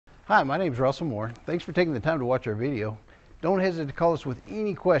Hi, my name is Russell Moore. Thanks for taking the time to watch our video. Don't hesitate to call us with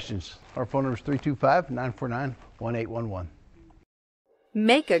any questions. Our phone number is 325-949-1811.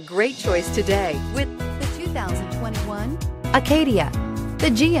 Make a great choice today with the 2021 Acadia. The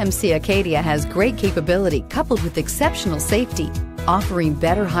GMC Acadia has great capability coupled with exceptional safety, offering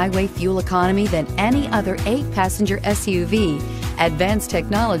better highway fuel economy than any other 8-passenger SUV, advanced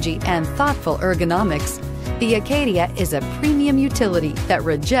technology, and thoughtful ergonomics. The Acadia is a premium utility that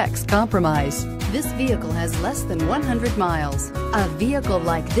rejects compromise. This vehicle has less than 100 miles. A vehicle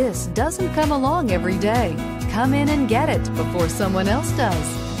like this doesn't come along every day. Come in and get it before someone else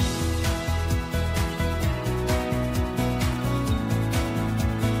does.